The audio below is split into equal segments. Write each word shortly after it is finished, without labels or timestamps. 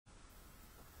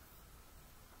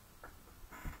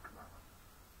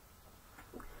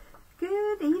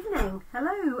morning.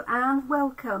 Hello and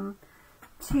welcome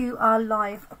to our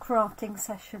live crafting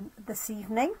session this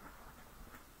evening.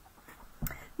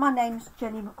 My name's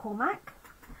Jenny McCormack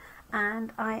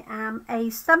and I am a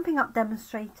Stampin' Up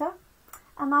demonstrator,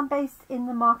 and I'm based in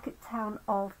the market town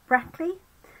of Brackley.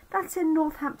 That's in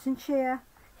Northamptonshire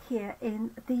here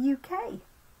in the UK.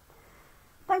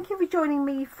 Thank you for joining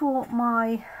me for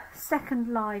my second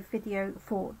live video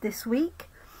for this week.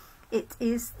 It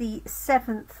is the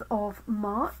 7th of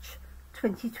March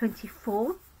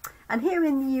 2024 and here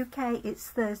in the UK it's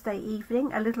Thursday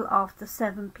evening, a little after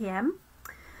 7 p.m.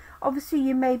 Obviously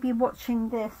you may be watching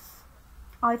this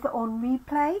either on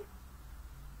replay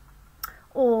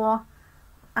or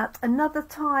at another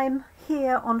time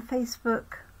here on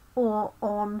Facebook or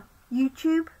on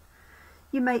YouTube.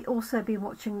 You may also be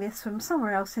watching this from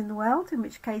somewhere else in the world, in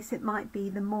which case it might be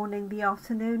the morning, the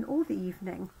afternoon or the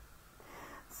evening.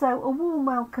 So a warm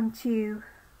welcome to you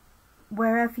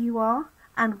wherever you are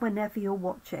and whenever you're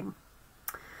watching.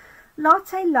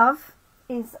 Latte Love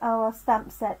is our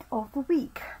stamp set of the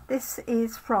week. This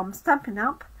is from Stampin'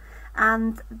 Up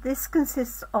and this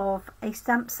consists of a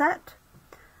stamp set,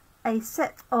 a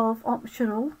set of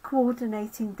optional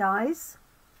coordinating dies,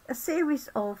 a series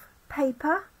of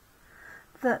paper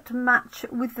that match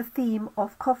with the theme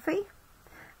of coffee,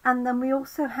 and then we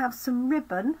also have some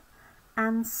ribbon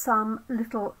and some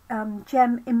little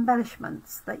gem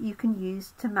embellishments that you can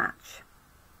use to match.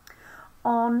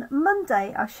 On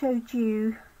Monday I showed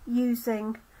you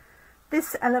using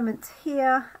this element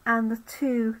here and the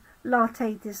two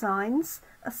latte designs,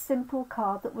 a simple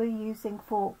card that we're using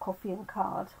for coffee and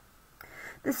card.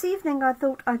 This evening I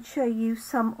thought I'd show you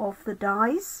some of the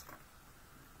dies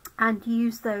and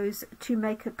use those to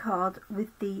make a card with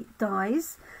the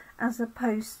dies as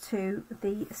opposed to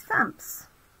the stamps.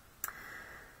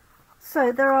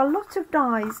 So there are a lot of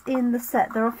dies in the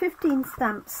set. There are 15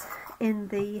 stamps in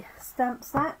the stamp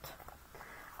set,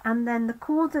 and then the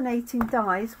coordinating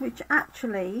dies, which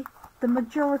actually the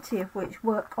majority of which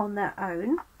work on their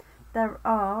own. There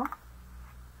are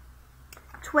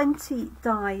 20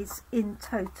 dies in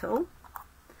total.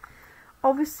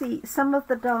 Obviously some of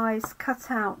the dies cut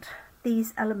out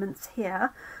these elements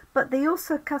here, but they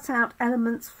also cut out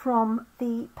elements from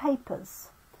the papers.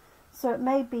 So it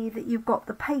may be that you've got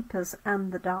the papers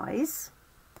and the dies.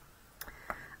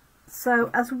 So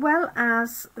as well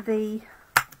as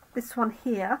this one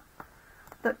here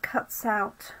that cuts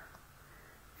out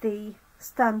the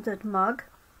standard mug,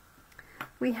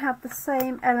 we have the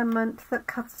same element that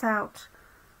cuts out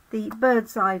the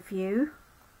bird's eye view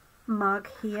mug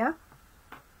here.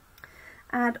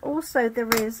 And also there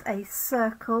is a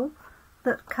circle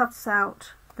that cuts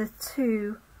out the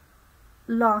two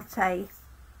latte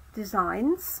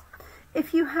designs.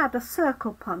 If you had a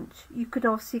circle punch, you could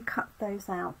obviously cut those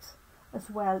out as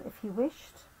well if you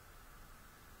wished.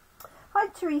 Hi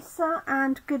Teresa,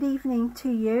 and good evening to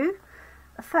you.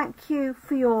 Thank you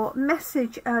for your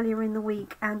message earlier in the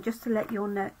week, and just to let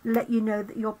you know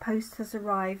that your post has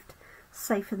arrived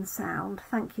safe and sound.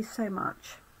 Thank you so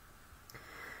much.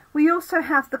 We also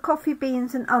have the coffee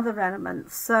beans and other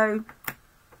elements. So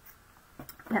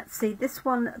let's see, this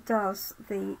one does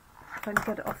the, if I can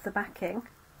get it off the backing,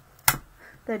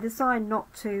 they're designed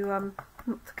not to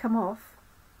come off.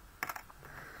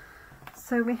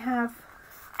 So we have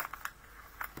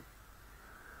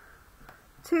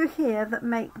two here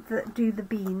that do the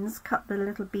beans, cut the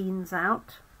little beans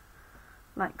out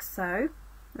like so.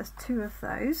 There's two of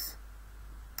those.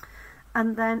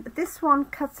 And then this one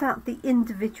cuts out the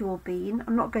individual bean.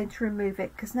 I'm not going to remove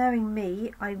it because knowing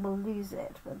me I will lose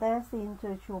it, but there's the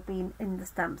individual bean in the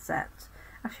stamp set.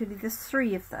 Actually there's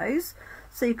three of those,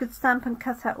 so you could stamp and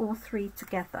cut out all three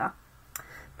together.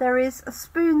 There is a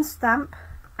spoon stamp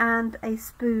and a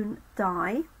spoon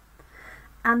die,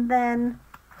 and then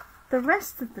the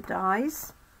rest of the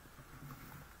dies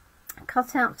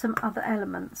cut out some other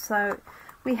elements. So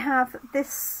we have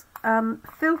this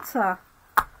filter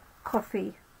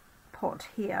coffee pot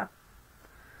here,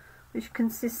 which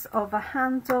consists of a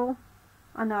handle.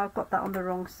 I know I've got that on the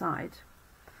wrong side.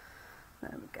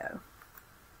 There we go.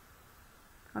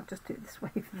 I'll just do it this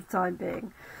way for the time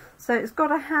being. So it's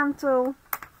got a handle,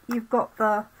 you've got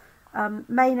the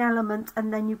main element,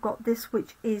 and then you've got this,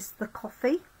 which is the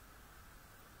coffee.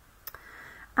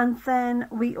 And then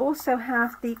we also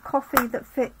have the coffee that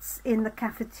fits in the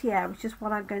cafetiere, which is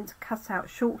what I'm going to cut out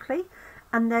shortly.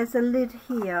 And there's a lid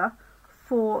here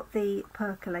for the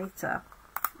percolator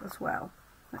as well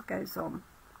that goes on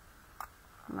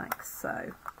like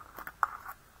so,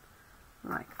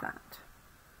 like that.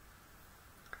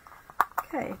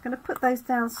 Okay, I'm going to put those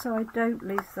down so I don't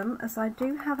lose them, as I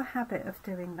do have a habit of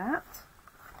doing that.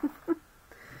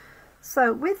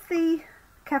 So with the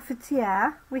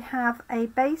cafetiere we have a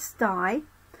base die,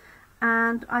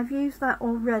 and I've used that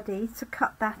already to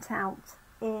cut that out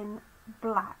in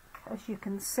black, as you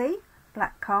can see,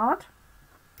 black card.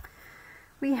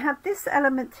 We have this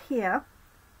element here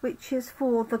which is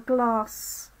for the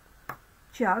glass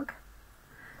jug,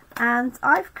 and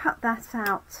I've cut that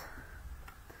out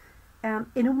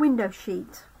in a window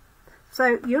sheet,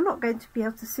 so you're not going to be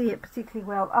able to see it particularly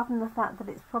well, other than the fact that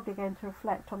it's probably going to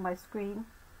reflect on my screen,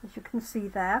 as you can see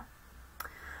there.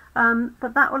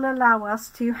 But that will allow us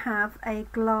to have a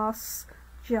glass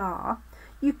jar.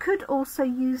 You could also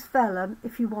use vellum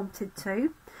if you wanted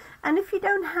to, and if you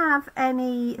don't have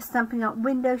any Stampin' Up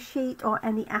window sheet or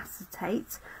any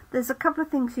acetate, there's a couple of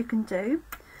things you can do.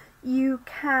 You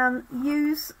can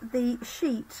use the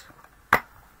sheet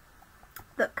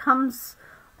that comes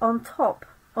on top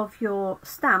of your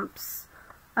stamps,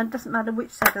 and it doesn't matter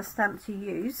which set of stamps you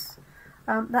use.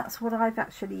 That's what I've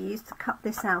actually used to cut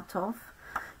this out of.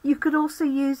 You could also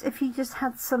use, if you just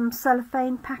had some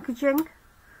cellophane packaging,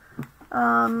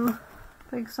 for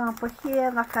example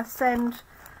here, like I send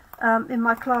in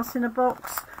my class in a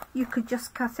box, you could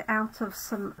just cut it out of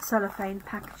some cellophane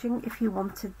packaging if you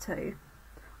wanted to,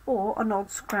 or an odd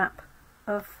scrap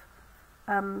of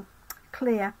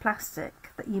clear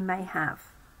plastic that you may have.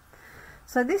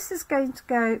 So this is going to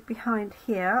go behind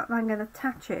here, and I'm going to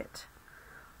attach it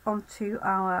onto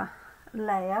our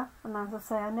layer, and as I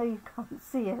say, I know you can't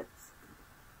see it.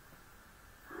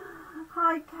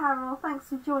 Hi Carol, thanks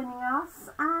for joining us,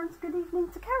 and good evening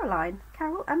to Caroline.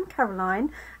 Carol and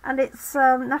Caroline, and it's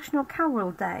National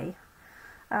Carol Day,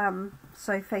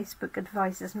 so Facebook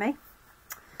advises me.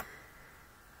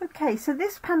 Okay, so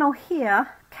this panel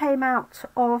here came out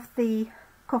of the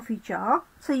coffee jar,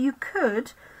 so you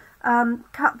could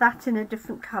cut that in a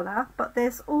different colour, but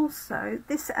there's also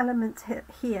this element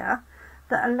here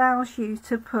that allows you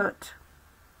to put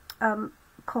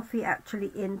coffee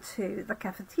actually into the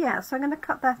cafetiere. So I'm going to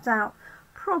cut that out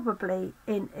probably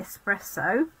in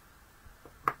espresso.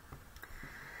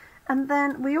 And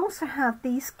then we also have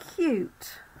these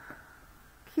cutest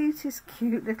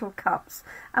cute little cups,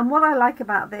 and what I like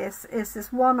about this is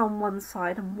there's one on one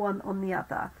side and one on the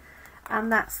other,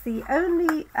 and that's the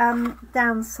only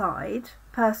downside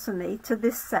personally to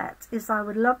this set, is I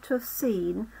would love to have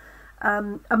seen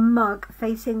a mug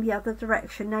facing the other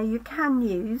direction. Now you can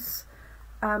use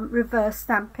reverse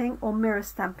stamping or mirror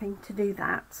stamping to do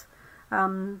that,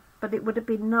 but it would have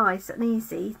been nice and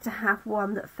easy to have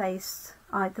one that faced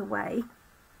either way.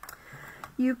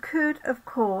 You could of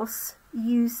course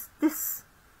use this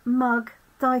mug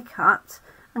die cut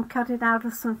and cut it out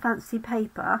of some fancy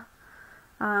paper,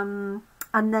 and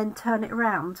then turn it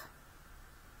around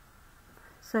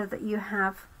so that you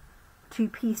have two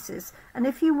pieces. And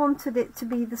if you wanted it to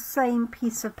be the same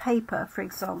piece of paper, for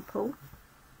example,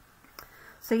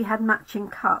 so you had matching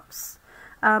cups,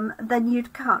 then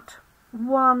you'd cut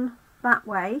one that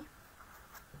way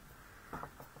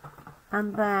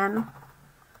and then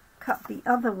cut the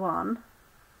other one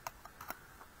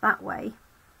that way,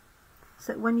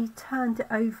 so when you turned it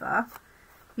over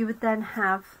you would then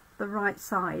have the right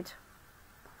side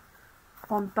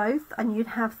on both, and you'd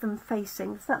have them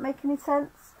facing. Does that make any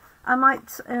sense? I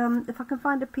might, if I can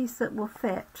find a piece that will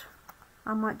fit,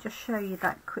 I might just show you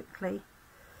that quickly.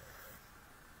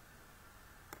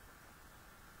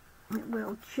 It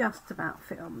will just about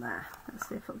fit on there. Let's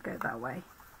see if it'll go that way.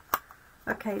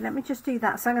 Okay, let me just do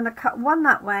that. So I'm going to cut one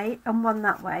that way and one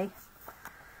that way,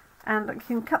 and I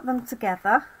can cut them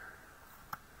together.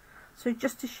 So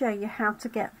just to show you how to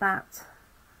get that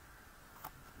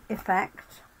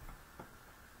effect.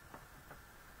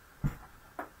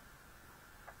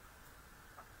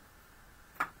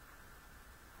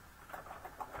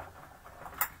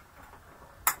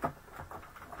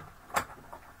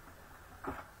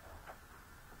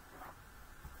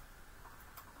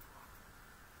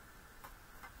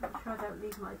 Make sure I don't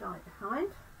leave my die behind,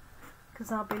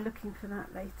 because I'll be looking for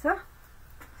that later.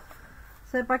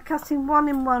 So by cutting one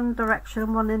in one direction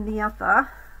and one in the other,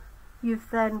 you've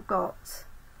then got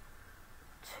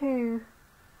two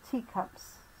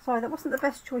teacups. Sorry, that wasn't the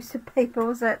best choice of paper,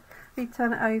 was it? If you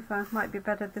turn it over, might be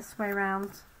better this way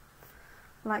around,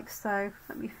 like so.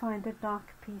 Let me find a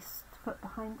darker piece to put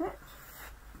behind it,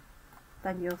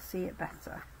 then you'll see it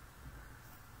better,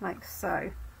 like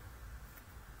so.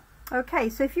 Okay,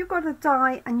 so if you've got a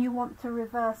die and you want to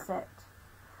reverse it,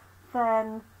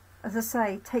 then, as I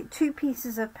say, take two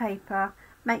pieces of paper,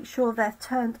 make sure they're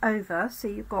turned over so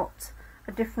you've got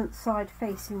a different side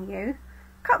facing you.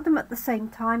 Cut them at the same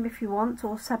time if you want,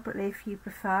 or separately if you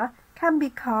prefer. Can be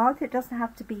card, it doesn't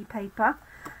have to be paper.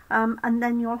 and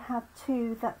then you'll have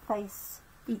two that face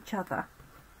each other.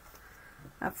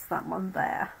 That's that one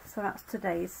there. So that's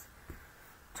today's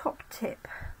top tip.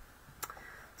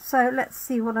 So let's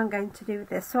see what I'm going to do with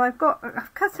this. So I've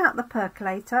cut out the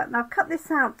percolator, and I've cut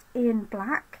this out in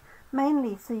black,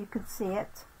 mainly so you could see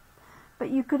it.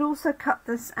 But you could also cut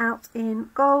this out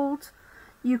in gold.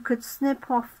 You could snip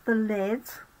off the lid.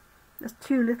 There's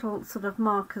two little sort of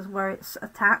markers where it's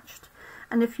attached.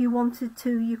 And if you wanted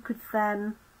to, you could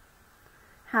then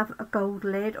have a gold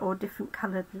lid or a different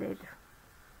coloured lid.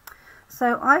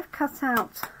 So I've cut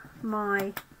out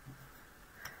my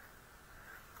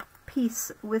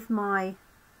piece with my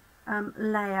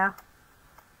layer,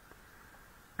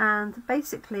 and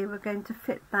basically we're going to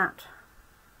fit that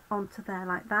onto there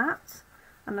like that.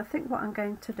 And I think what I'm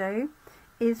going to do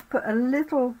is put a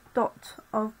little dot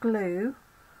of glue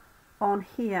on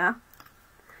here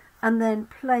and then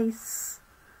place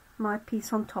my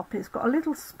piece on top. It's got a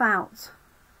little spout.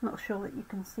 Not sure that you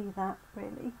can see that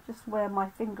really, just where my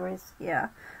finger is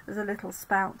here, there's a little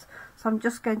spout. So I'm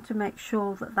just going to make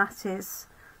sure that that is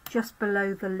just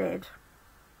below the lid.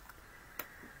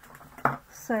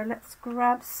 So let's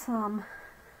grab some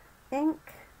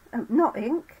ink, not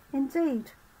ink,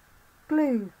 indeed,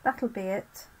 glue, that'll be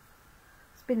it.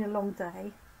 It's been a long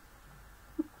day.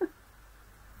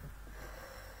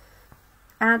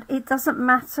 And it doesn't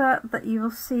matter that you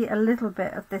will see a little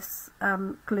bit of this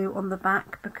glue on the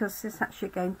back, because it's actually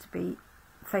going to be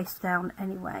face down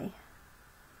anyway.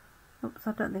 Oops,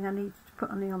 I don't think I needed to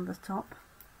put any on the top.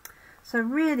 So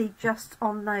really just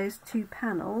on those two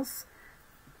panels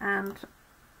and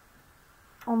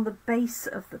on the base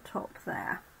of the top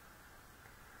there.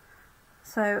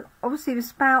 So obviously the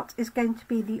spout is going to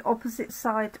be the opposite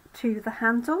side to the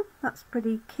handle. That's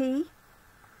pretty key.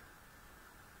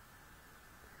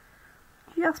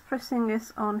 Just pressing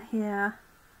this on here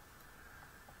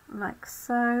like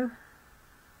so,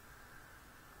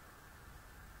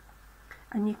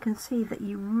 and you can see that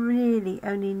you really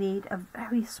only need a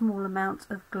very small amount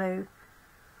of glue,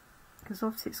 because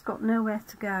obviously it's got nowhere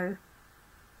to go,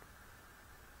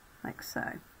 like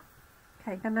so.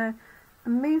 Okay, I'm going to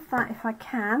move that, if I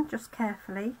can, just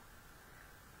carefully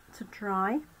to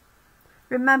dry.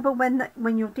 Remember,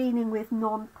 when you're dealing with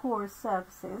non-porous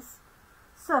surfaces,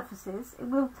 it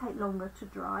will take longer to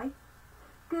dry.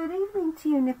 Good evening to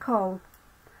you, Nicole,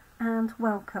 and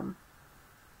welcome.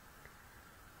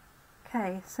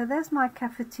 Okay, so there's my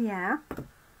cafetiere.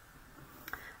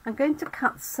 I'm going to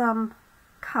cut some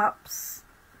cups,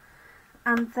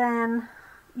 and then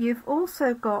you've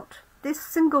also got this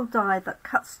single die that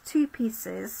cuts two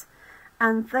pieces,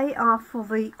 and they are for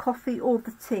the coffee or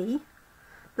the tea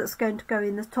that's going to go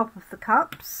in the top of the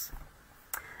cups.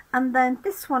 And then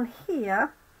this one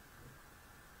here,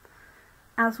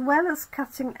 as well as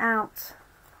cutting out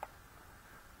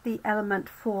the element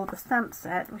for the stamp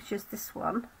set, which is this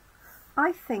one,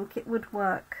 I think it would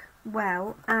work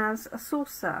well as a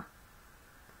saucer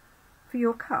for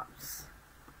your cups.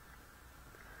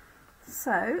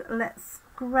 So let's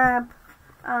grab,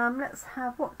 let's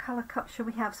have, what colour cup shall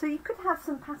we have? So you could have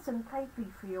some pattern paper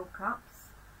for your cups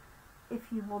if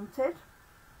you wanted,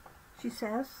 she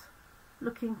says,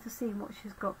 looking to see what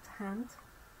she's got to hand.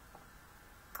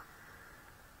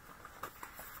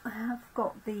 I have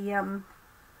got the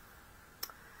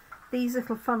these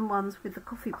little fun ones with the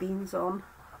coffee beans on,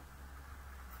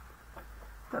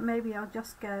 but maybe I'll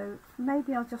just go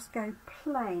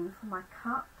plain for my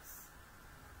cups.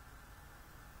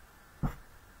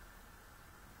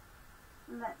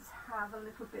 Let's have a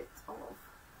little bit of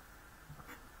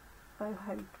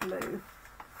boho blue.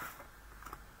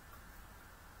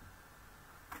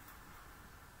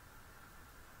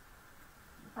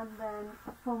 And then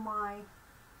for my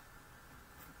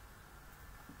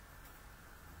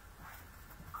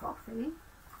coffee,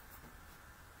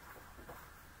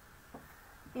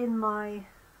 in my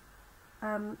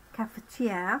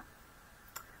cafetiere,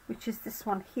 which is this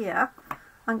one here,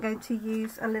 I'm going to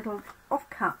use a little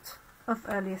offcut of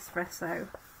early espresso.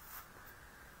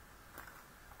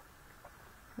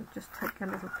 So just take a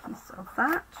little piece of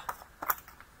that,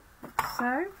 like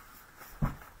so.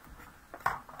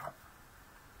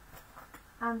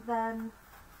 And then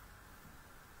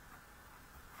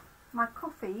my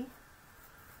coffee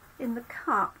in the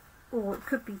cup, or it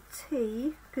could be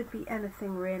tea, could be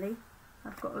anything really.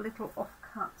 I've got a little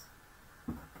offcut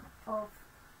of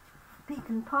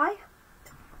pecan pie,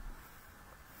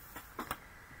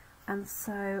 and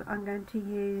so I'm going to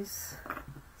use,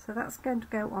 so that's going to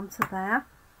go onto there.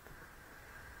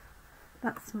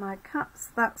 That's my cups,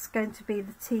 that's going to be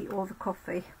the tea or the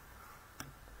coffee.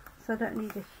 So I don't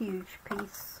need a huge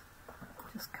piece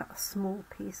Just cut a small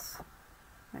piece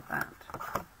like that.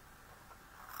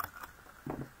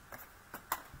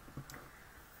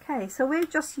 Okay, so we're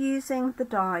just using the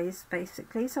dies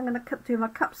basically. So I'm going to do my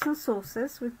cups and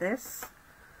saucers with this,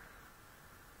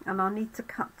 and I'll need to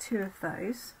cut 2 of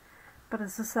those. But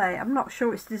as I say, I'm not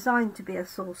sure it's designed to be a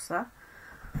saucer,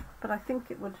 but I think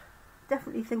it would,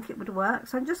 definitely think it would work.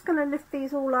 So I'm just going to lift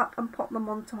these all up and pop them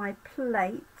onto my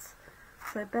plate.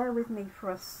 So bear with me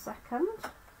for a second.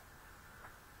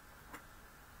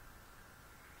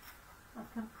 I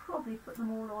can probably put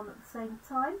them all on at the same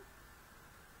time.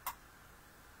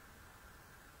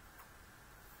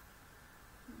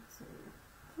 1, 2,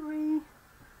 3.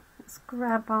 Let's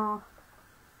grab our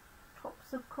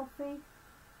tops of coffee.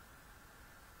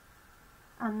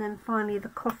 And then finally the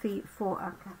coffee for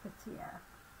our cafetiere.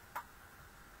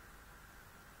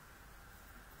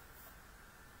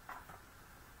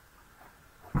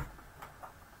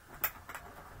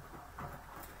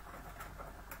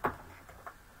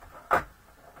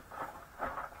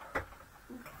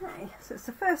 Okay, so it's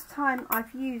the first time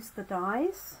I've used the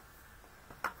dies.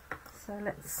 So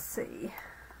let's see.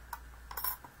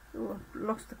 Oh, I've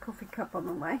lost a coffee cup on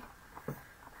the way.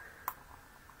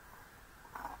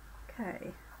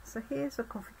 Okay, so here's a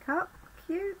coffee cup,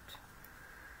 cute.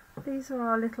 These are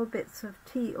our little bits of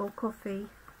tea or coffee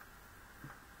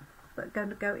that are going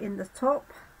to go in the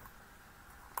top.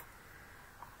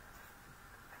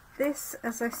 This,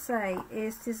 as I say,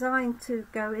 is designed to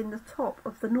go in the top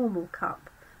of the normal cup,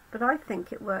 but I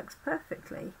think it works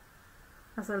perfectly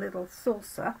as a little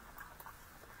saucer.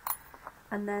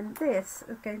 And then this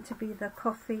is going to be the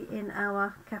coffee in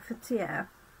our cafetiere.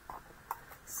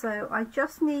 So I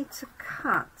just need to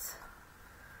cut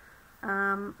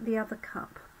the other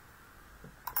cup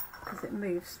because it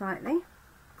moves slightly.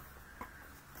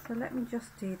 So let me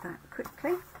just do that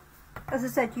quickly. As I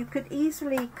said, you could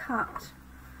easily cut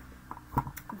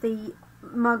the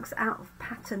mugs out of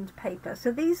patterned paper.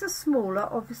 So these are smaller,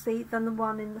 obviously, than the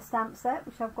one in the stamp set,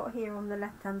 which I've got here on the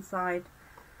left hand side.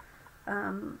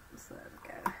 So there we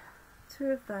go. 2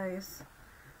 of those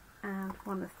and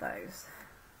 1 of those.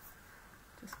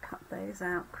 Just cut those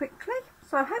out quickly.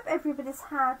 So I hope everybody's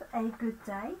had a good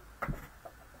day.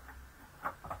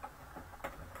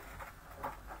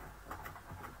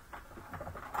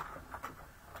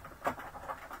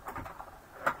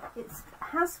 It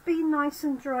has been nice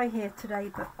and dry here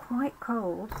today, but quite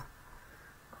cold.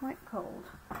 Quite cold.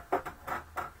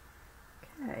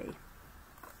 Okay.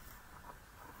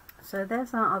 So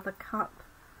there's our other cup.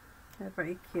 They're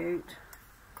very cute.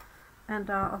 And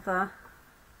our other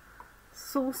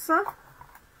saucer.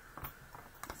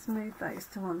 Let's move those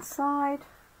to one side,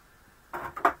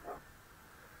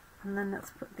 and then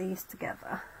let's put these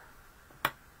together.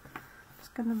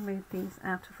 Just going to move these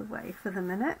out of the way for the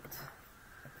minute,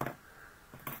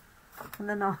 and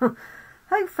then I'll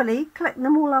hopefully collect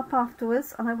them all up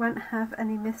afterwards and I won't have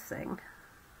any missing.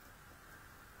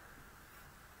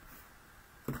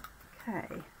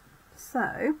 Okay,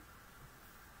 so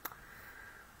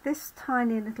this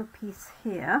tiny little piece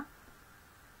here,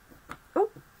 oh,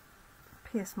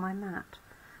 pierce my mat,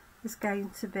 is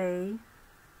going to be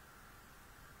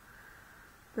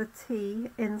the tea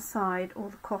inside, or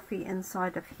the coffee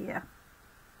inside of here.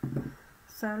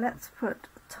 So let's put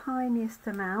the tiniest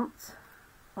amount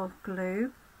of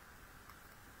glue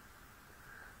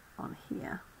on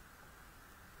here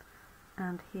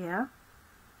and here.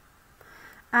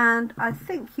 And I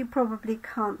think you probably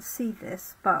can't see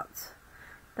this, but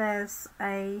there's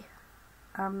a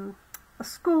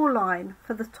score line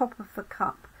for the top of the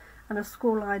cup and a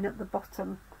score line at the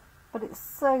bottom, but it's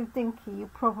so dinky you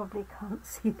probably can't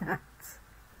see that.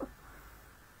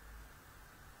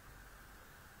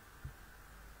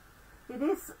 It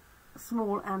is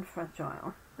small and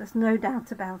fragile, there's no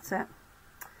doubt about it.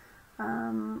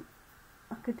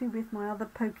 I could do with my other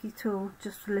pokey tool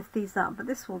just to lift these up, but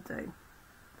this will do.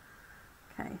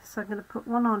 Okay, so I'm going to put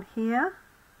one on here,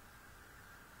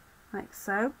 like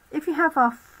so. If you have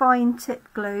our fine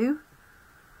tip glue,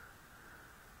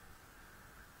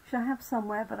 which I have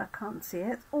somewhere but I can't see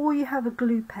it, or you have a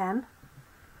glue pen,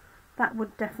 that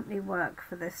would definitely work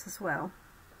for this as well.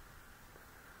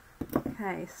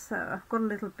 Okay, so I've got a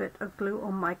little bit of glue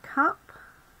on my cup.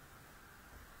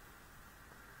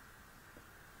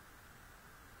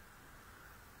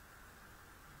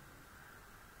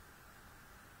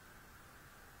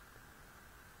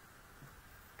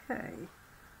 Okay,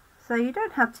 so you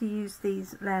don't have to use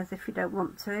these layers if you don't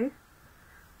want to.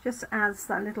 Just adds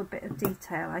that little bit of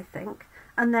detail, I think.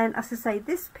 And then, as I say,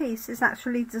 this piece is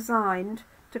actually designed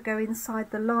to go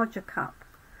inside the larger cup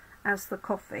as the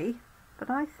coffee, but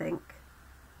I think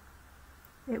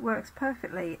it works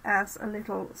perfectly as a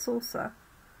little saucer,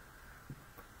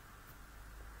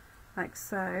 like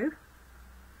so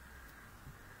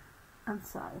and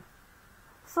so.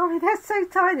 Sorry, they're so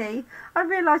tiny, I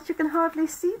realised you can hardly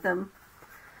see them.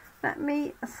 Let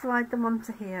me slide them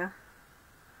onto here.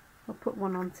 I'll put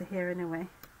one onto here anyway.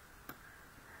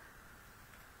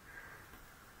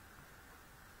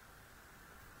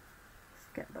 Let's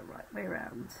get the right way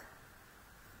around.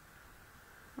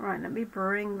 Right, let me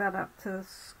bring that up to the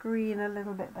screen a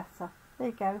little bit better. There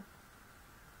you go.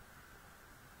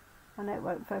 I know it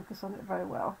won't focus on it very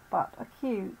well, but a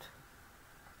cute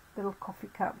little coffee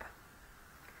cup.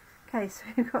 Okay, so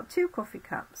we've got 2 coffee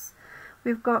cups.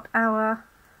 We've got our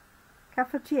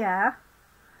cafetiere,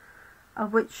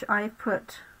 of which I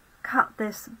cut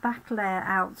this back layer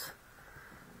out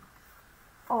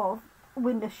of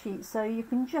window sheet, so you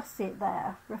can just see it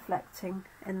there reflecting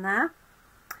in there.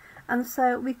 And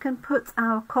so we can put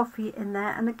our coffee in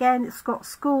there, and again it's got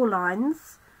score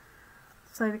lines,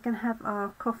 so we can have our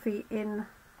coffee in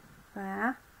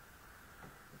there.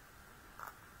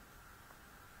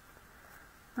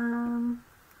 I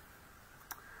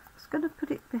was going to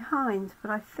put it behind, but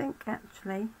I think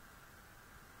actually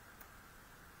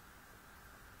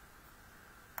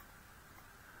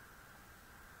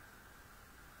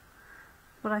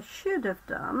what I should have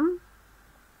done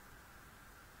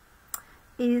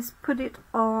is put it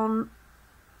on,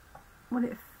 well,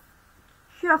 it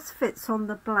just fits on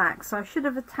the black, so I should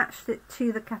have attached it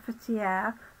to the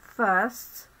cafetiere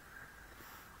first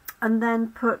and then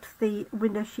put the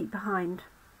window sheet behind,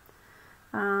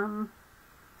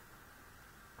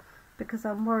 because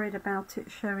I'm worried about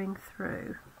it showing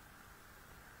through.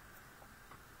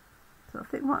 So I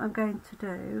think what I'm going to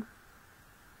do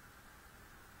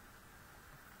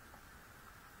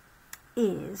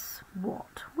is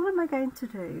what am I going to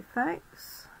do,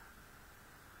 folks?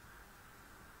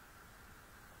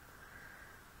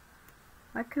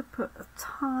 I could put the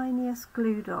tiniest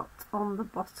glue dot on the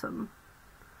bottom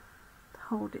to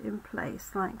hold it in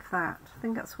place like that. I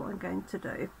think that's what I'm going to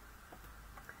do.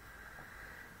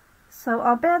 So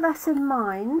I'll bear that in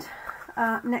mind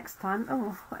next time.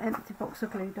 Oh, empty box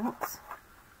of glue dots.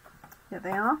 Here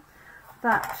they are.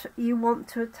 That you want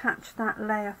to attach that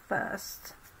layer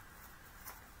first.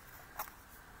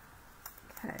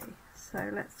 Okay, so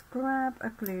let's grab a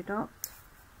glue dot.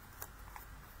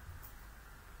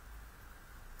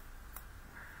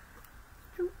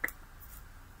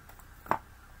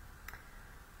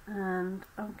 And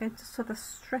I'm going to sort of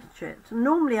stretch it.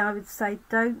 Normally I would say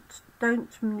don't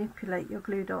manipulate your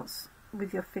glue dots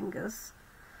with your fingers,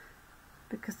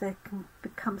 because they can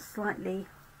become slightly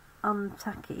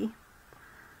untacky.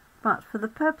 But for the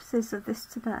purposes of this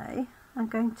today, I'm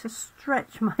going to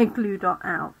stretch my glue dot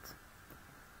out.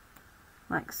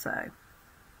 Like so.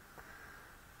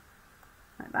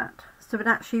 Like that. So it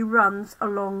actually runs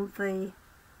along the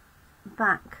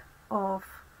back of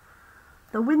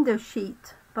the window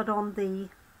sheet, but on the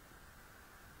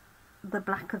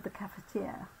black of the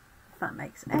cafetiere, if that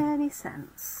makes any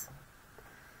sense.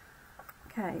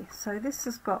 Okay, so this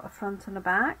has got a front and a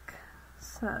back,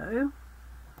 so I'm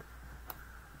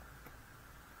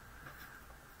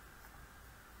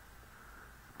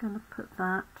going to put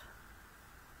that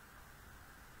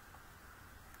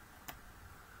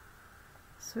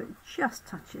so it just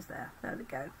touches there. There we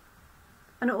go.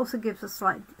 And it also gives a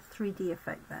slight 3D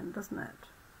effect then, doesn't it?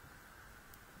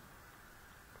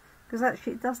 Because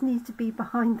actually it does need to be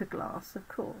behind the glass, of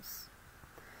course.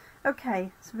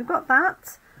 Okay, so we've got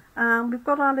that. We've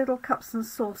got our little cups and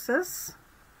saucers,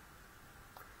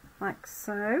 like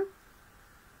so.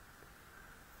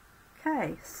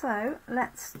 Okay, so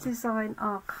let's design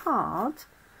our card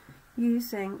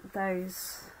using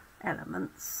those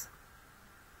elements.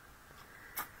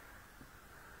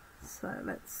 So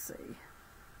let's see.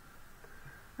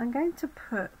 I'm going to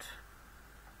put,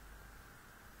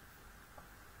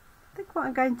 I think what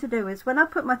I'm going to do is when I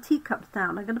put my teacups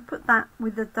down, I'm going to put that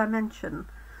with the dimension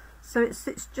so it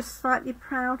sits just slightly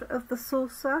proud of the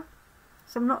saucer.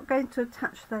 So I'm not going to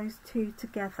attach those two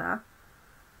together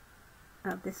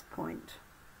at this point.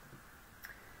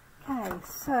 Okay,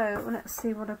 so let's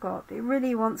see what I've got. It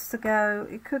really wants to go,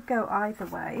 it could go either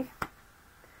way.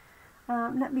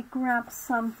 Let me grab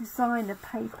some designer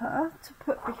paper to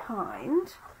put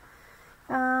behind.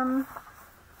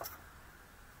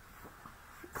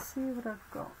 Let's see what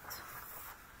I've got.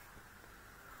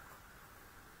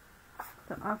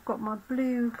 So I've got my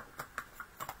blue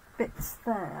bits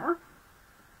there.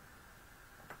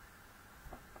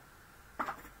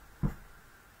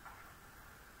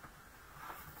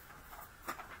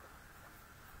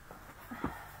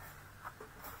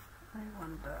 I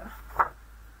wonder.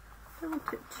 I don't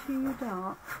want it too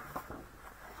dark.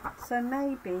 So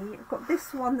maybe I've got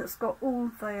this one that's got all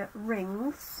the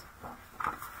rings,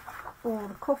 or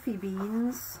the coffee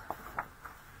beans,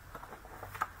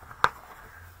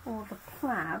 or the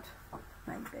plaid,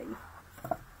 maybe.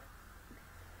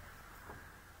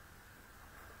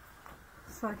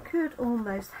 So I could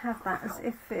almost have that as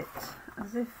if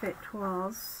it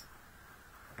was,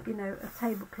 you know, a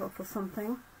tablecloth or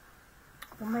something,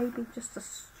 or maybe just a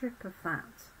strip of that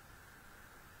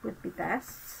would be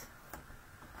best.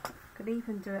 Could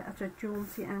even do it at a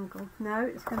jaunty angle. No,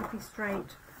 it's going to be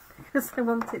straight because I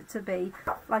want it to be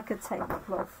like a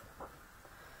tablecloth.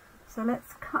 So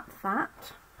let's cut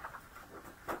that.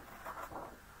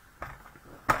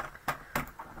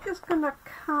 Just going to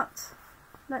cut,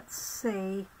 let's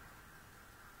see,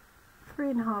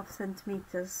 3.5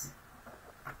 centimetres.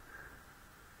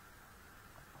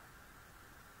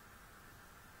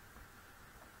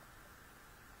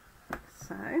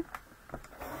 So.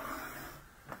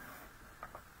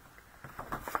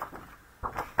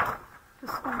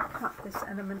 Just going to cut this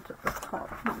element at the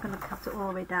top. I'm not going to cut it all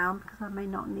the way down because I may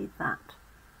not need that.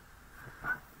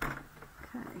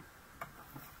 Okay.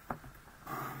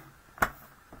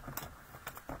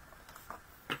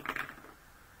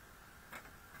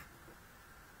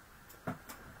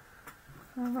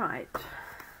 Alright,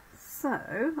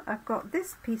 so I've got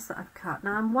this piece that I've cut.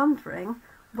 Now I'm wondering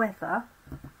whether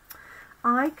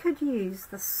I could use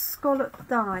the scallop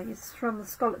dies from the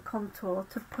Scallop Contour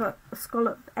to put a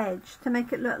scallop edge to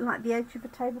make it look like the edge of a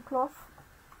tablecloth.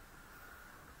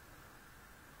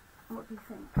 What do you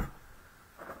think?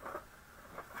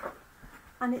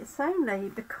 And it's only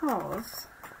because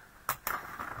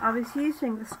I was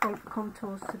using the Scallop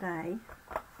Contours today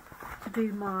to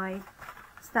do my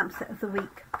Stamp Set of the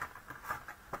Week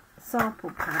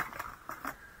sample pack,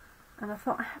 and I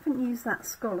thought I haven't used that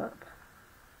scallop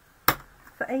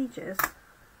for ages,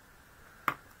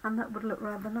 and that would look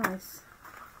rather nice,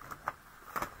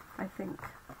 I think.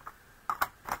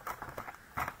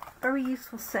 Very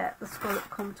useful set, the Scallop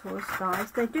Contours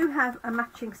dies. They do have a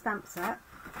matching stamp set,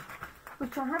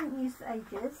 which I haven't used for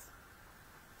ages,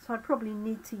 so I probably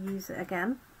need to use it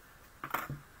again.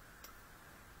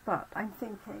 But I'm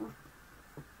thinking,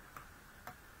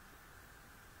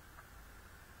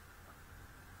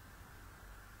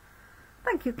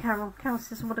 thank you, Carol. Carol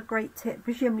says, what a great tip,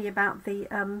 presumably about the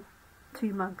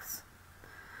 2 mugs.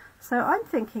 So I'm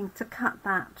thinking to cut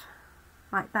that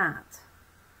like that.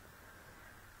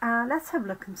 Let's have a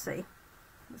look and see.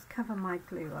 Let's cover my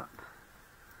glue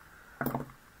up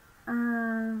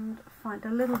and find a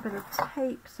little bit of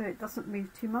tape so it doesn't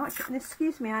move too much. And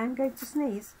excuse me, I am going to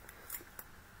sneeze.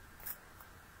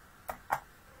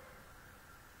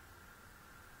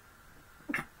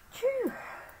 Phew,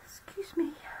 excuse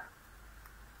me.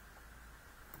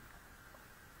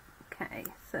 Okay,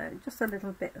 so just a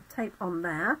little bit of tape on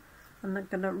there, and I'm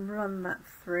going to run that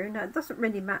through. Now it doesn't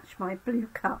really match my blue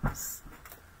cups.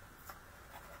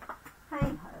 Hey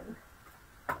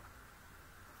ho.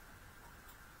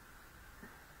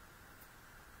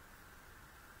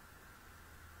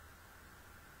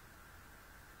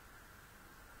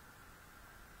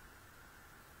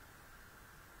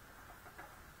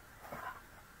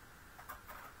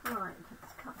 Right,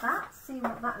 let's cut that, see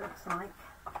what that looks like.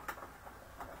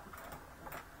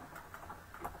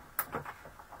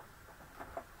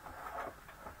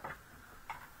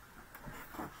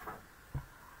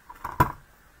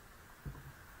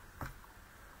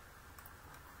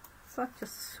 Such a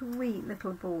sweet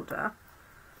little border.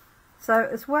 So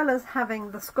as well as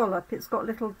having the scallop, it's got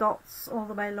little dots all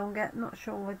the way along it. Not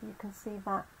sure whether you can see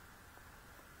that.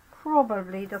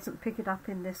 Probably doesn't pick it up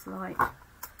in this light,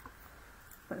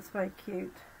 but it's very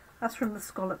cute. That's from the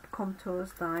Scallop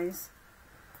Contours dies.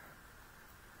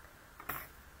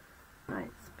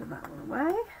 Right, let's put that one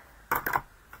away.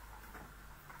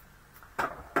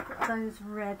 Get those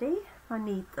ready if I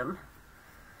need them.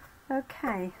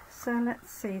 Okay, so let's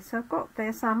see. So I've got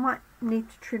this. I might need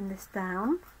to trim this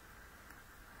down,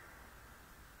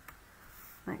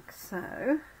 like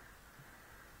so.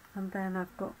 And then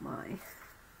I've got my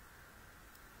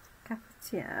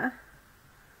cafetiere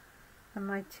and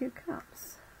my 2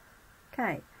 cups.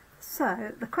 Okay,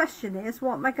 so the question is,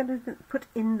 what am I going to put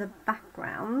in the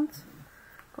background?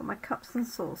 Got my cups and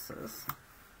saucers.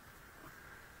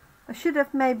 I should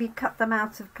have maybe cut them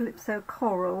out of Calypso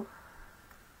Coral.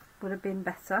 Would have been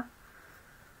better.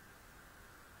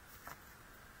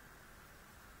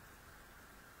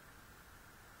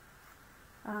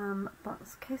 But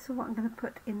it's a case of what I'm going to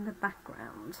put in the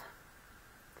background.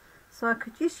 So I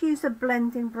could just use a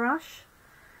blending brush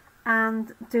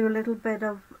and do a little bit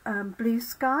of blue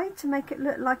sky to make it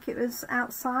look like it was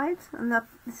outside. And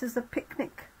this is a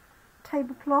picnic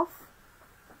tablecloth.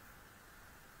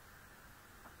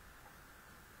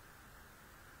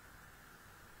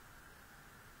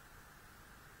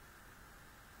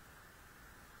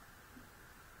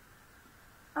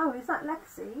 Oh, is that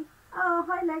Lexi? Oh,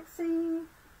 hi Lexi.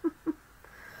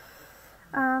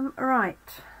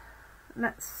 Right,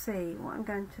 let's see what I'm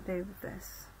going to do with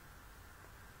this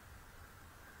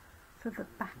for the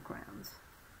background.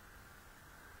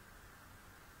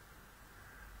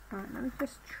 Right, let me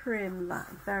just trim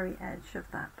that very edge of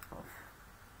that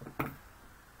off.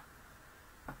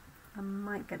 I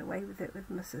might get away with it with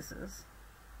my scissors.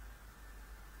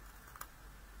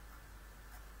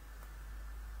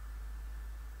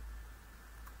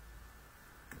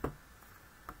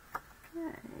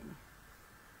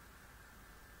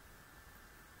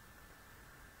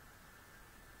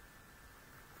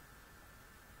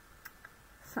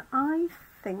 So I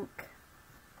think,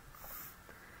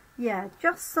 yeah,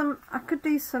 just some, I could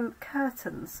do some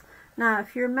curtains. Now,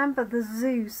 if you remember the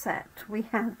zoo set, we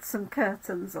had some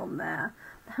curtains on there.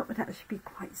 That would actually be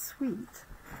quite sweet.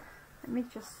 Let me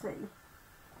just see.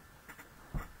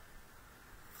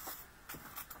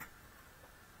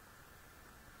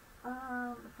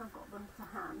 If I've got them to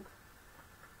hand.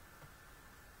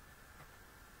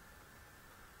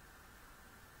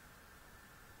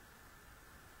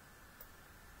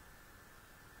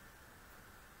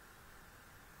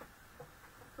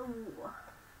 Ooh.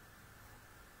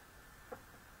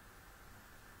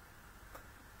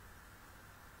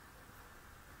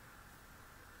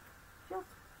 Just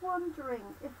wondering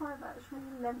if I've actually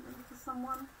lent them to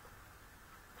someone.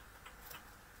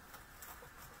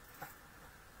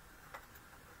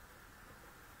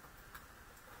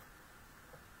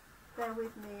 Bear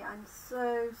with me, I'm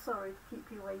so sorry to keep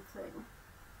you waiting.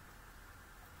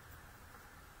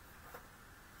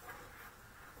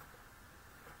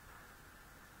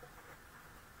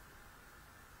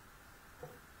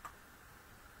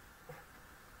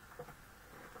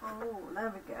 Oh,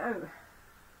 there we go.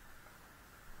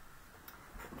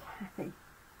 Okay.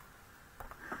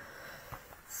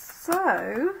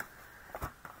 So,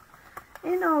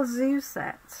 in our zoo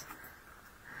set,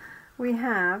 we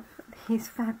have these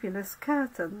fabulous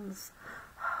curtains.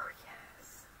 Oh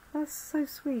yes, that's so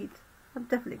sweet. I'm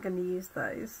definitely going to use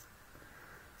those.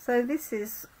 So this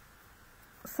is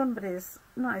somebody's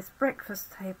nice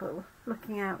breakfast table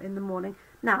looking out in the morning.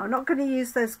 Now, I'm not going to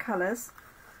use those colours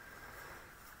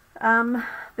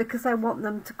because I want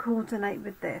them to coordinate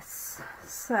with this.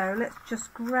 So let's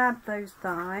just grab those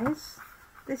dies.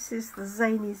 This is the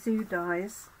Zany Zoo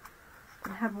dies.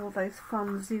 We have all those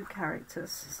fun zoo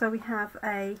characters. So we have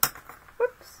a,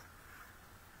 whoops,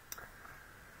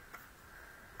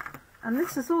 and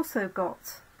this has also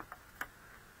got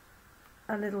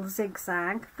a little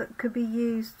zigzag that could be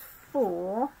used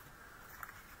for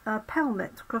a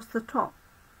pelmet across the top,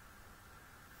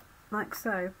 like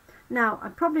so. Now,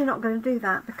 I'm probably not going to do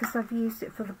that because I've used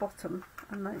it for the bottom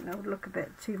and I think that would look a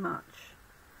bit too much.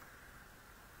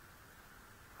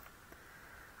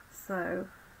 So,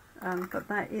 but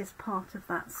that is part of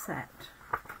that set,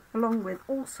 along with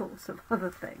all sorts of other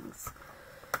things.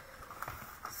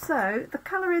 So, the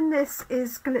colour in this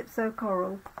is Calypso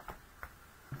Coral.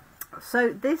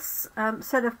 So this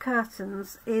set of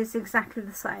curtains is exactly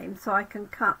the same, so I can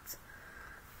cut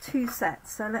two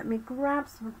sets. So let me grab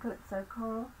some Calypso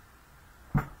Coral.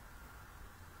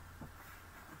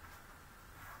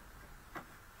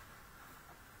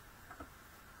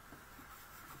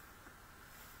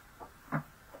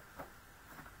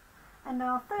 And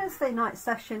our Thursday night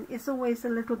session is always a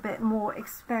little bit more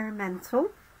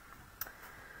experimental.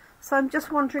 So I'm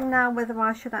just wondering now whether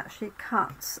I should actually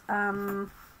cut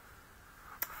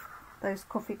those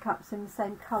coffee cups in the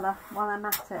same colour while I'm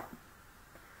at it.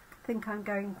 I think I'm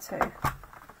going to.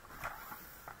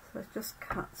 So let's just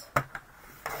cut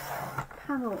a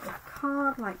panel of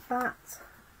card like that.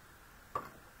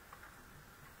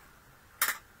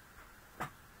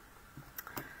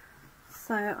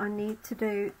 So I need to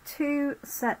do two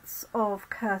sets of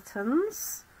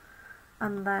curtains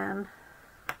and then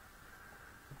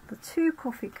the two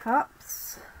coffee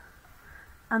cups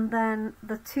and then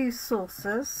the two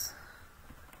saucers,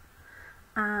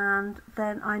 and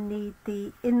then I need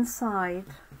the inside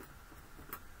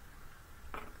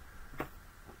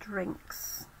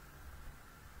drinks.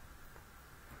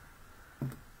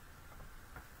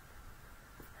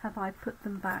 Have I put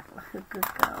them back like a good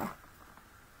girl?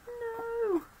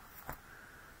 No!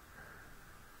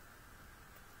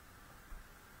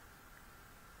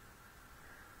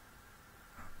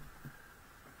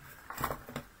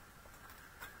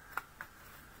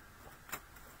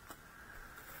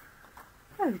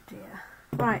 Oh dear.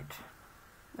 Right.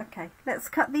 Okay, let's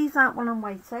cut these out while I'm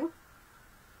waiting.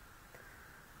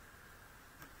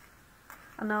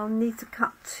 And I'll need to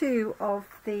cut 2 of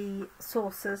the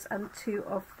saucers and 2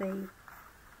 of the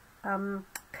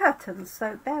curtains.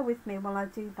 So bear with me while I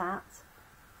do that.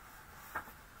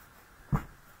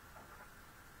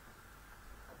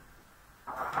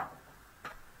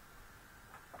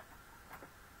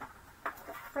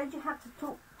 Afraid you have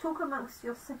to talk amongst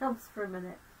yourselves for a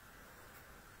minute.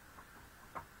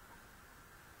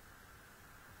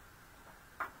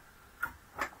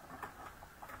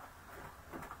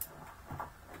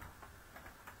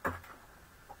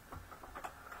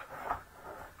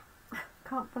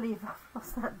 Can't believe I've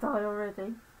lost that die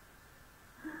already.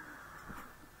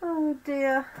 Oh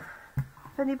dear.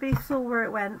 If anybody saw where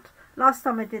it went. Last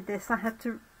time I did this I had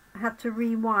to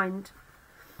rewind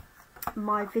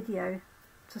my video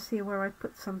to see where I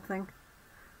put something,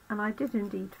 and I did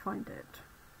indeed find it.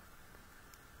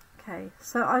 Okay,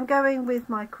 so I'm going with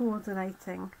my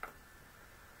coordinating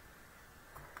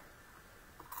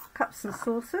cups and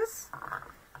saucers.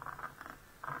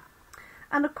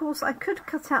 And of course I could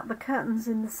cut out the curtains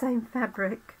in the same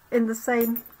fabric, in the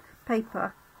same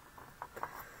paper,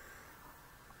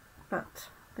 but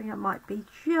I think it might be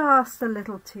just a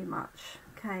little too much.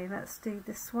 Okay, let's do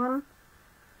this one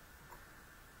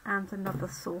and another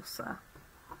saucer.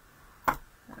 There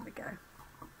we go.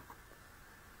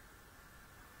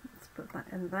 Let's put that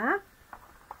in there.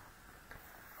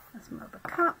 That's another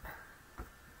cup.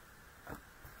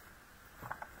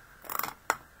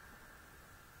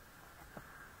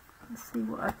 Let's see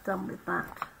what I've done with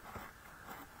that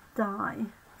die.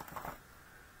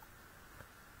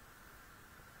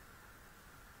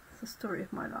 It's the story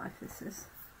of my life, this is.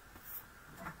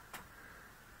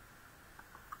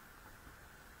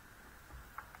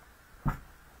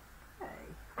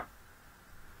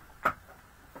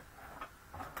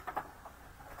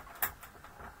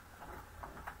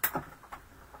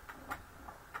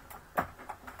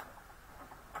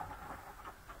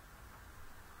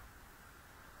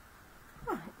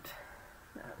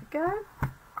 Go.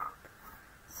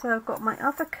 So I've got my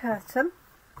other curtain.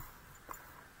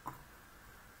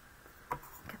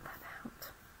 Get that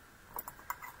out.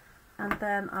 And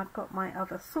then I've got my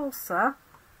other saucer.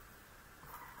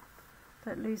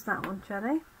 Don't lose that one,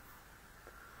 Jenny.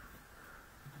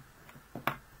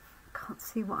 Can't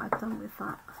see what I've done with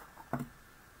that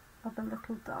other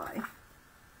little die.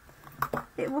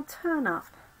 It will turn up.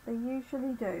 They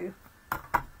usually do.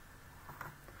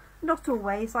 Not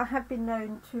always. I have been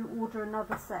known to order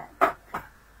another set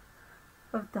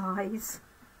of dies.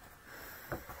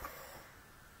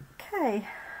 Okay,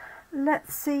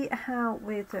 let's see how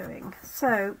we're doing.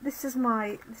 So this is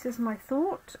my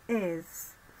thought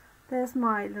is there's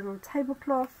my little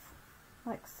tablecloth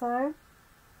like so,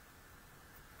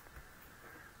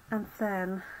 and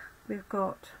then we've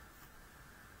got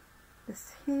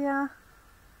this here,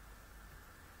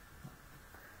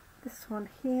 this one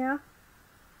here.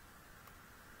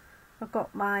 I've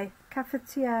got my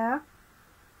cafetiere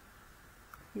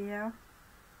here,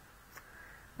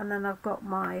 and then I've got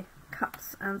my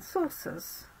cups and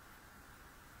saucers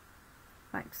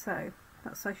like so.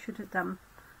 That's, I should have done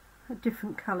a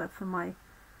different colour for my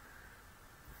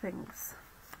things.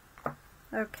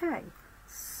 Okay,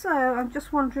 so I'm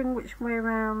just wondering which way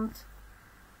around.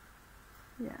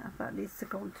 Yeah, that needs to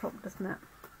go on top, doesn't it?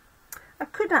 I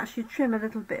could actually trim a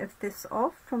little bit of this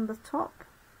off from the top.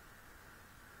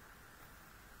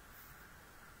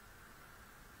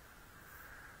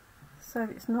 So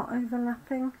it's not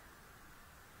overlapping.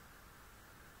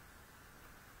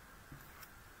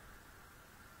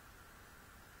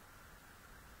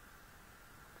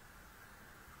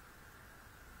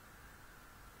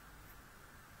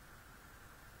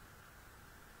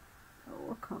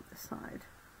 Oh, I can't decide.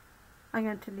 I'm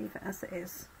going to leave it as it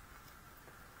is.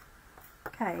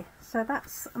 Okay, so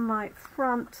that's my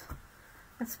front.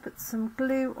 Let's put some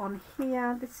glue on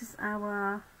here. This is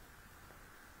our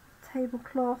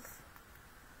tablecloth.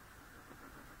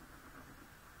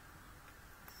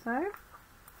 So,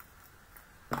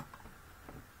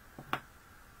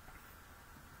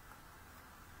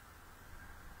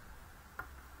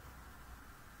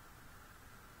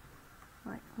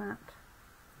 like that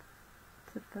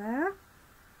to there,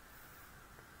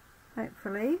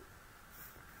 hopefully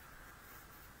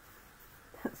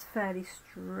that's fairly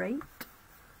straight.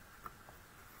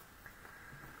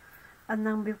 And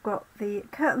then we've got the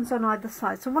curtains on either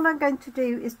side. So what I'm going to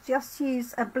do is just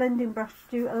use a blending brush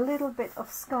to do a little bit of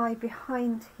sky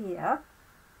behind here.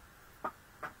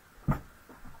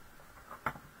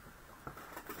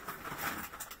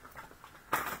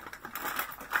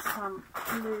 So some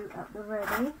blue at the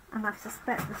ready, and I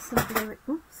suspect there's some blue,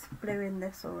 oops, blue in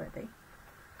this already.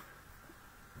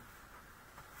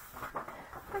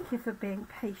 Thank you for being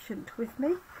patient with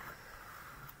me,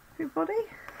 everybody.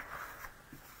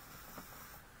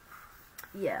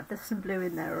 Yeah, there's some blue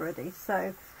in there already,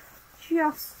 so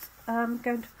just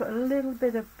going to put a little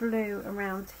bit of blue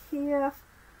around here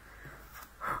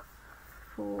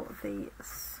for the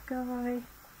sky.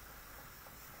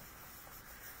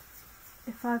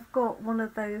 If I've got one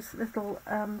of those little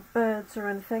birds or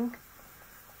anything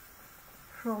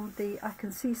from the, I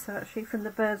can see so actually, from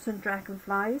the birds and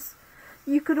dragonflies.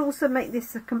 You could also make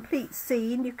this a complete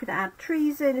scene. You could add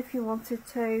trees in if you wanted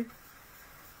to,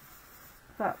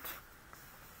 but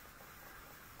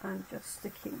I'm just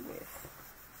sticking with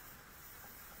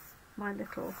my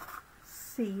little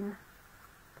scene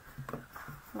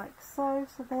like so.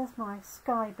 So there's my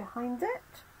sky behind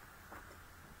it.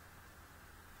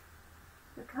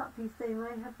 The cut piece they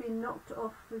may have been knocked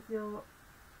off with your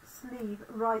sleeve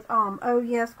right arm. Oh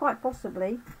yes, quite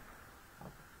possibly.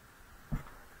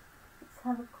 Let's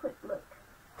have a quick look.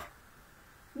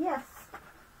 Yes,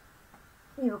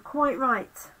 you're quite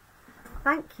right.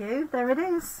 Thank you. There it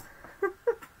is.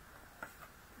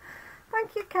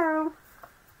 Thank you, Carol.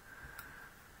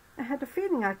 I had a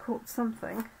feeling I caught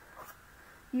something.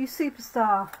 You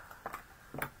superstar.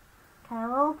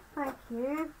 Carol, thank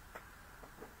you.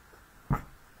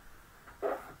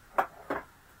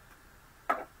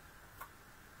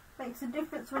 Makes a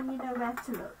difference when you know where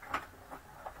to look.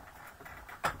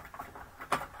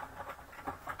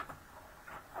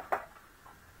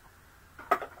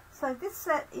 So this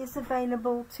set is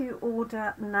available to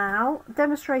order now.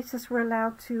 Demonstrators were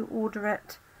allowed to order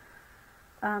it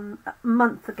a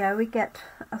month ago. We get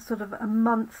a sort of a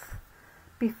month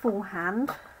beforehand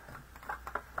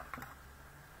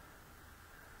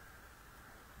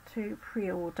to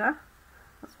pre-order.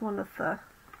 That's one of the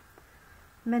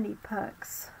many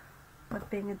perks of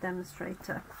being a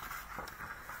demonstrator.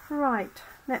 Right,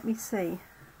 let me see.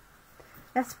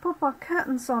 Let's pop our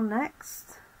curtains on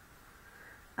next.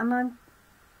 And I'm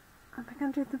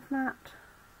going to do the flat.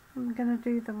 I'm going to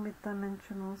do them with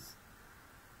dimensionals.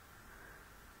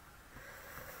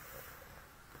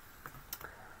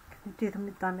 I'm going to do them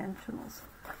with dimensionals.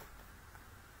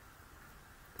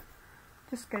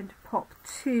 Just going to pop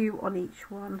 2 on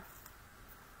each one.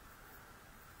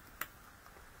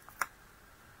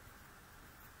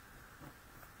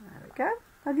 There we go.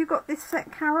 Have you got this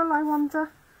set, Carol, I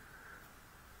wonder?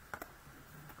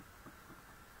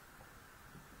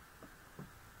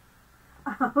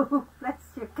 Oh, bless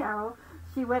you, Carol.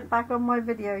 She went back on my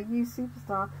video. You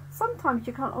superstar. Sometimes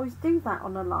you can't always do that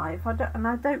on a live. I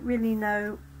don't really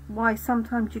know why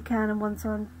sometimes you can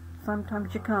and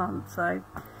sometimes you can't. So,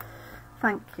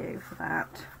 thank you for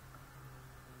that.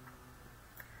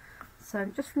 So,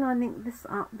 I'm just lining this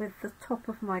up with the top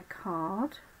of my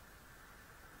card.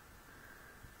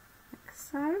 Like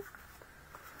so.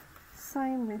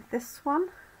 Same with this one.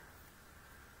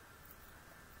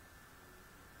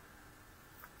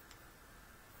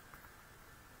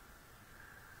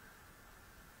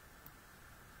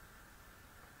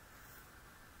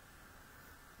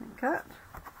 Cut.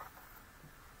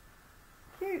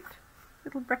 Cute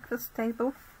little breakfast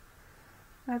table.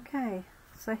 Okay,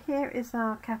 so here is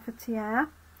our cafetiere.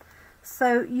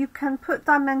 So you can put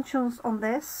dimensions on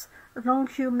this as long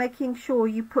as you're making sure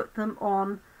you put them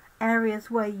on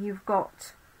areas where you've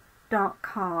got dark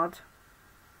card.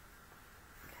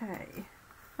 Okay,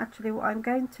 actually what I'm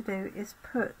going to do is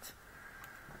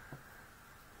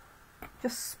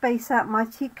just space out my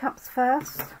teacups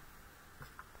first,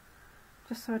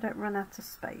 just so I don't run out of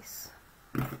space.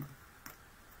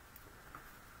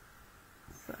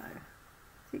 So,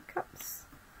 teacups.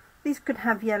 These could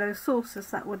have yellow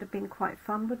saucers, that would have been quite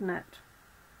fun, wouldn't it?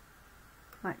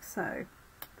 Like so.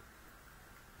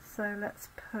 So let's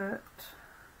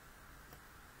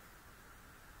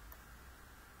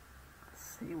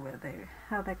see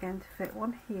how they're going to fit.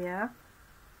 One here,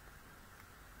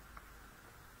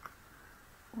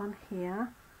 one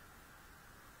here,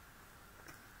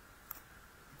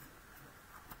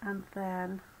 and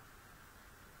then,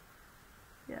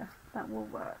 yeah, that will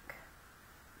work.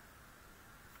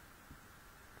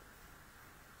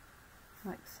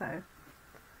 Like so.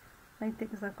 Main thing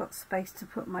is I've got space to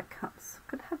put my cups.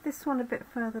 Could have this one a bit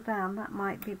further down, that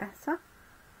might be better.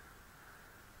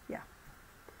 Yeah.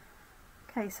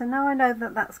 Okay, so now I know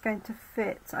that that's going to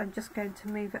fit, I'm just going to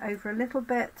move it over a little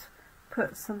bit,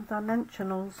 put some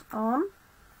dimensionals on,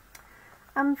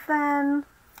 and then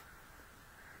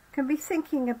can be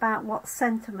thinking about what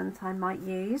sentiment I might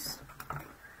use.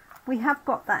 we have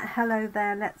got that hello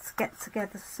there, let's get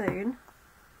together soon.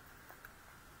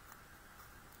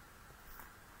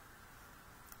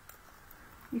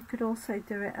 You could also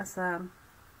do it as a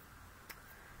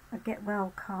get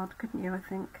well card, couldn't you? I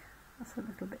think that's a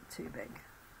little bit too big.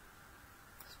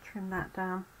 Just trim that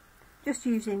down. Just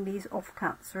using these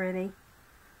offcuts really.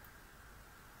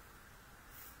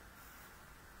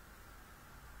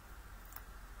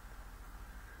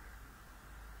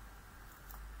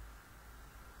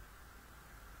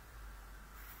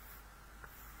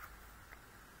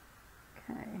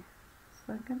 Okay,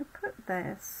 so I'm going to put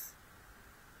this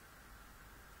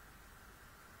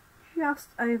just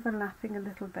overlapping a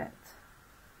little bit.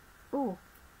 Oh,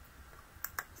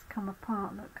 it's come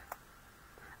apart, look.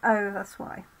 Oh, that's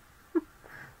why.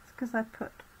 It's because I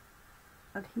put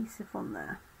adhesive on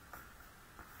there.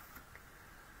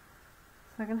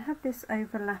 So I'm going to have this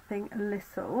overlapping a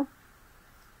little.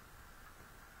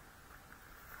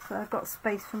 So I've got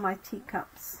space for my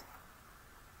teacups.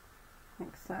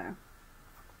 Like so.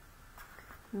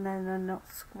 And then they're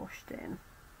not squashed in.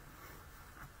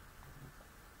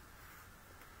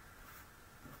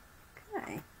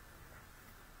 Okay.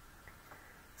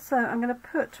 So I'm going to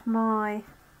put my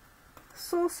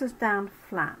saucers down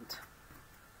flat.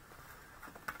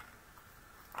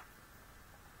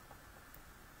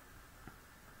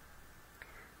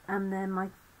 And then my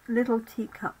little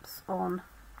teacups on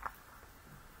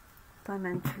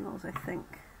dimensionals, I think.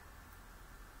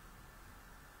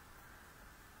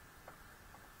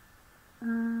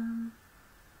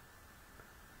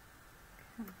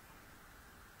 Okay.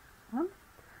 One.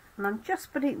 And I'm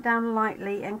just putting it down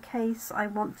lightly in case I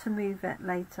want to move it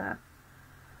later,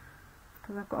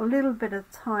 because I've got a little bit of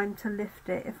time to lift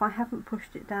it if I haven't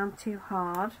pushed it down too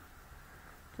hard.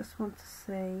 Just want to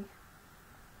see.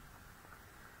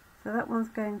 So that one's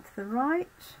going to the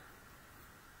right,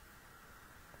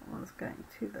 that one's going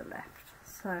to the left.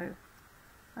 So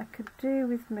I could do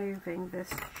with moving this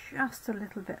just a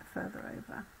little bit further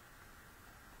over.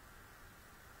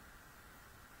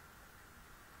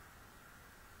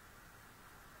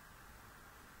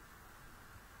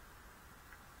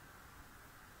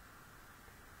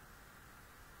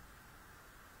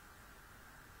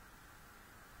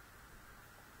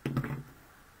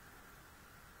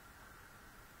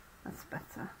 That's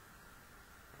better.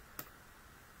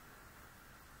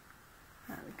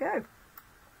 There we go.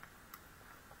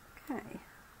 Okay,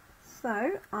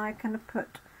 so I can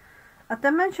put a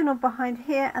dimensional behind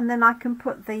here, and then I can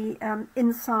put the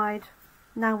inside.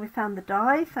 Now we found the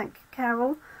die, thank you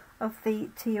Carol, of the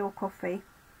tea or coffee.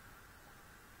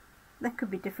 They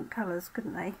could be different colours,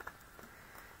 couldn't they,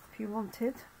 if you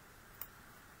wanted.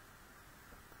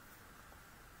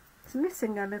 It's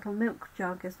missing a little milk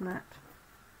jug, isn't it?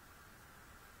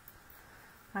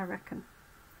 I reckon.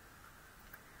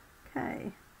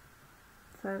 Okay,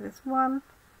 so there's one,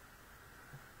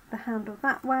 the handle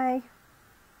that way,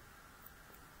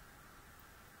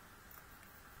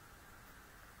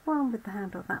 one with the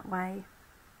handle that way,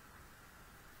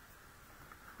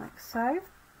 like so.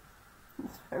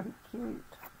 It's very cute.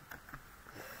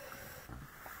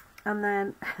 And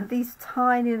then these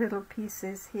tiny little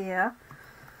pieces here,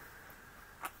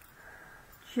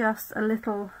 just a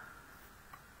little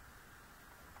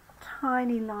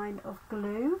tiny line of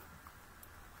glue,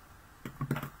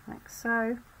 like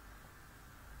so.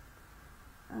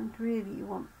 And really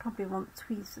you probably want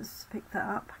tweezers to pick that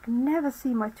up. I can never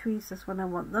see my tweezers when I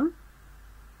want them.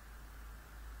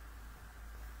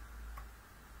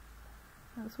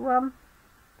 There's one.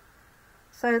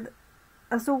 So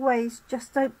as always,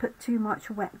 just don't put too much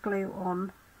wet glue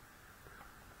on,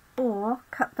 or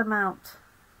cut them out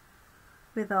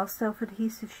with our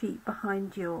self-adhesive sheet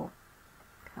behind your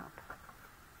cup.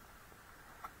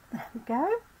 There we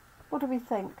go. What do we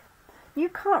think? You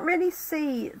can't really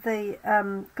see the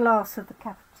glass of the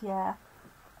cafetiere.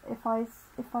 If I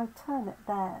turn it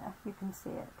there, you can see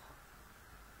it.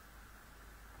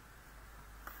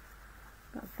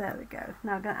 But there we go.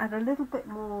 Now I'm going to add a little bit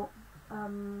more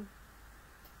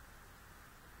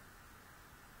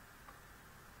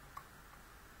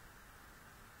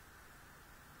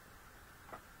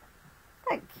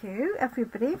thank you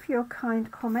everybody for your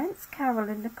kind comments, Carol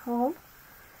and Nicole.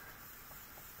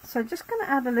 So just going to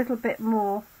add a little bit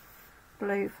more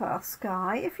blue for our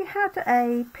sky. If you had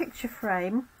a picture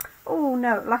frame, oh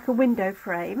no, like a window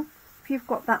frame, if you've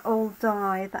got that old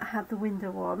die that had the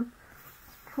window on,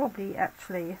 it's probably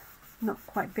actually not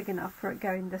quite big enough for it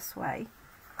going this way.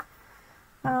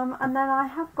 And then I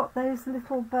have got those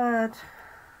little birds.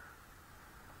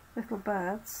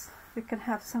 We can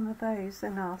have some of those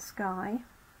in our sky,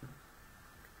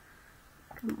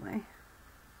 couldn't we?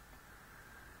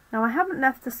 Now I haven't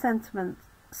left the sentiment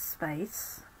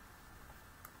space,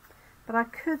 but I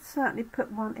could certainly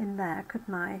put one in there,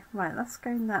 couldn't I? Right, that's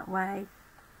going that way,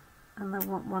 and I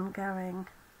want one going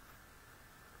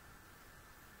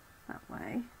that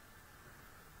way.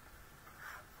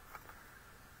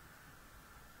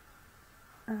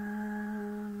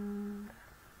 And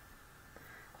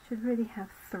should really have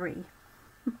 3.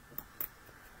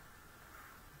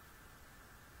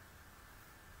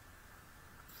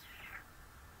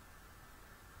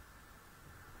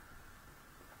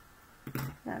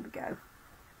 There we go.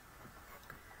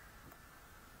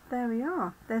 There we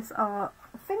are. There's our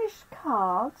finished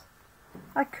card.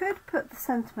 I could put the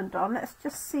sentiment on. Let's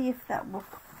just see if that will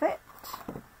fit.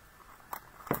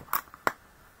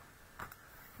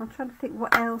 I'm trying to think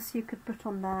what else you could put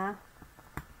on there.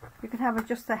 You could have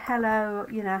just a hello,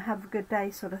 you know, have a good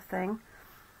day sort of thing.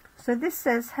 So this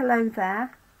says hello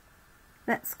there,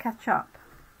 let's catch up,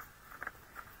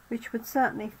 which would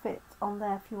certainly fit on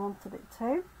there if you wanted it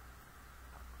to.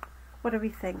 What do we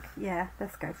think? Yeah,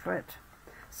 let's go for it.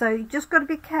 So you just got to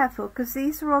be careful, because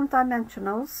these are on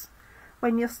dimensionals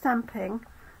when you're stamping,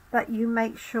 that you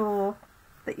make sure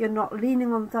that you're not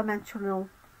leaning on dimensional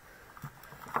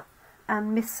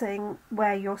and missing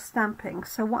where you're stamping.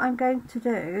 So what I'm going to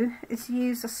do is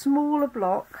use a smaller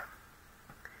block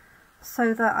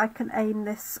so that I can aim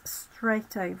this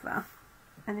straight over.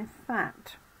 And in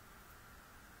fact,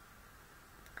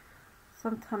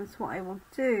 sometimes what I will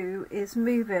do is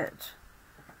move it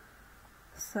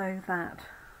so that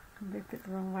I moved it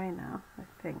the wrong way now, I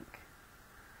think.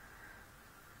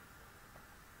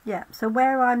 Yeah, so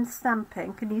where I'm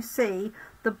stamping, can you see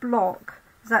the block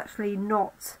is actually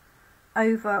not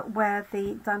over where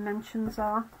the dimensions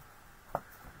are?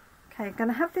 Okay, I'm going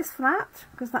to have this flat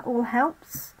because that all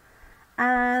helps,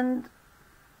 and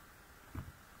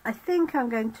I think I'm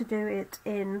going to do it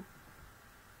in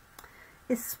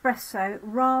espresso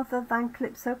rather than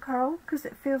calypso coral, because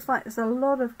it feels like there's a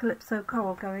lot of calypso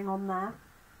coral going on there.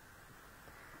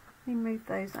 Let me move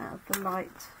those out of the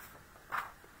light.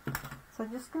 So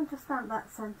I'm just going to stamp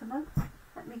that sentiment.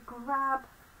 Let me grab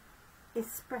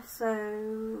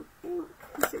espresso ink.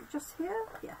 Is it just here?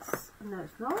 Yes. No,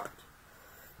 it's not.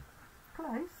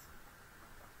 Close.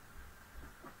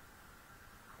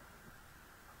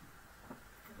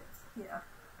 It's here.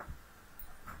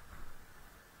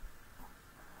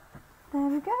 There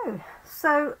we go.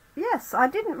 So yes, I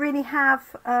didn't really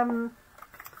have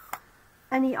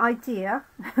any idea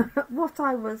what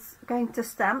I was going to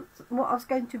stamp, what I was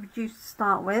going to produce to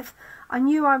start with. I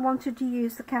knew I wanted to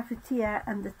use the cafetiere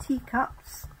and the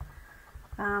teacups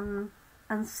and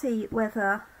see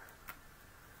whether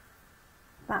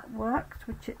that worked,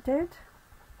 which it did.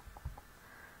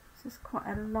 This is quite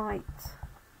a light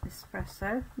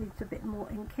espresso, needs a bit more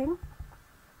inking,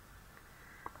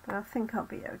 but I think I'll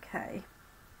be okay.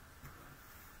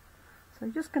 So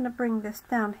I'm just going to bring this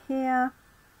down here.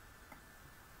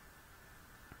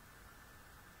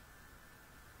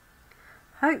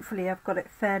 Hopefully I've got it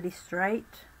fairly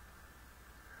straight.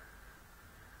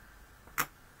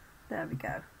 There we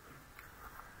go.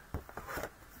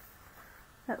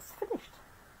 That's finished.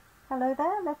 Hello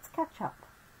there, let's catch up.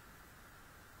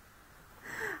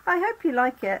 I hope you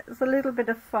like it. It's a little bit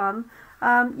of fun.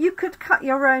 You could cut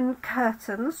your own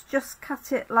curtains, just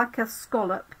cut it like a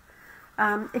scallop.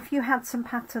 If you had some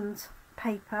patterned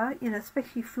paper, you know,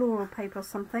 especially floral paper or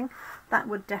something, that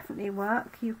would definitely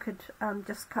work. You could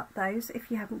just cut those if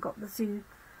you haven't got the Zoo,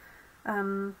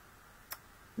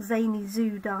 Zany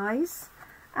Zoo dies.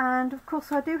 And of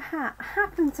course I do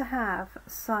happen to have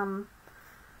some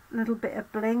little bit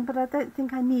of bling, but I don't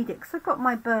think I need it because I've got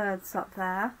my birds up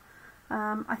there.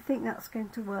 I think that's going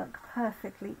to work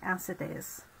perfectly as it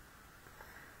is.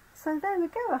 So there we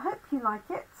go. I hope you like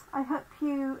it. I hope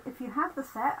you, if you have the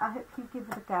set, I hope you give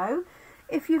it a go.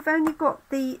 If you've only got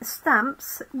the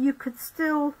stamps, you could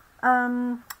still,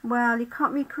 well, you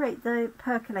can't recreate the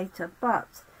percolator,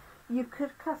 but you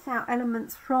could cut out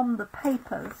elements from the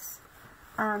papers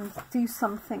and do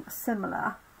something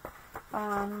similar.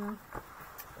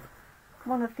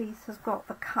 One of these has got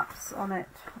the cups on it.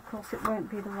 Of course, it won't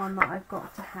be the one that I've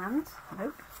got to hand.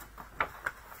 Nope.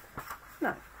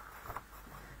 No.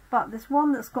 But there's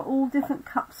one that's got all different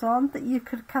cups on that you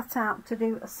could cut out to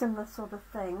do a similar sort of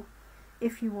thing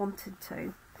if you wanted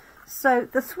to. So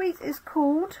the suite is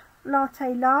called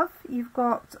Latte Love. You've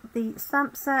got the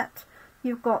stamp set,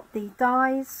 you've got the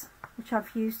dies, which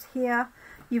I've used here,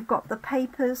 you've got the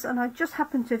papers, and I just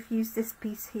happen to have used this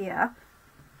piece here.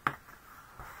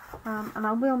 And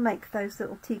I will make those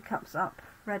little teacups up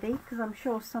ready because I'm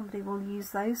sure somebody will use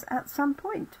those at some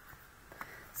point.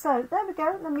 So there we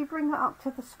go. Let me bring that up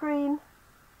to the screen.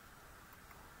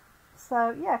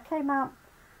 So yeah, came out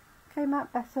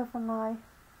better than I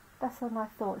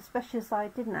thought, especially as I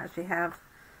didn't actually have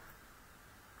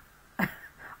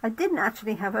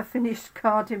a finished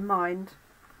card in mind.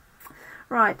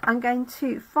 Right, I'm going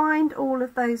to find all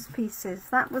of those pieces.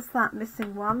 That was that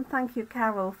missing one. Thank you,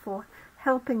 Carol, for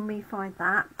helping me find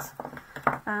that.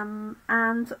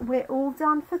 And we're all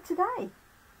done for today.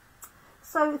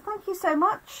 So thank you so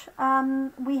much.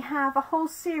 We have a whole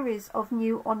series of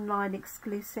new online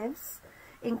exclusives,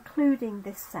 including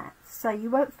this set. So you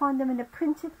won't find them in a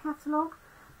printed catalogue,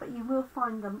 but you will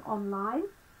find them online.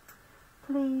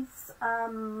 Please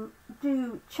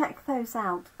do check those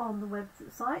out on the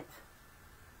website.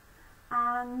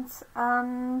 And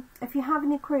if you have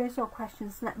any queries or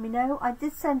questions, let me know. I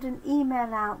did send an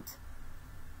email out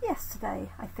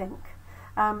yesterday, I think,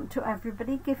 to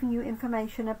everybody, giving you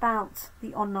information about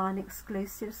the online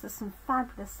exclusives. There's some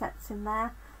fabulous sets in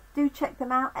there. Do check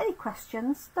them out. Any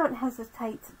questions, don't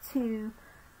hesitate to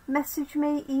message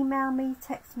me, email me,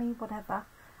 text me, whatever,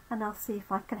 and I'll see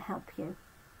if I can help you.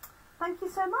 Thank you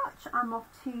so much. I'm off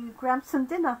to grab some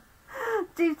dinner.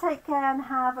 Do take care and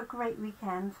have a great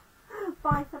weekend.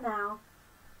 Bye for now.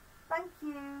 Thank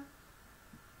you.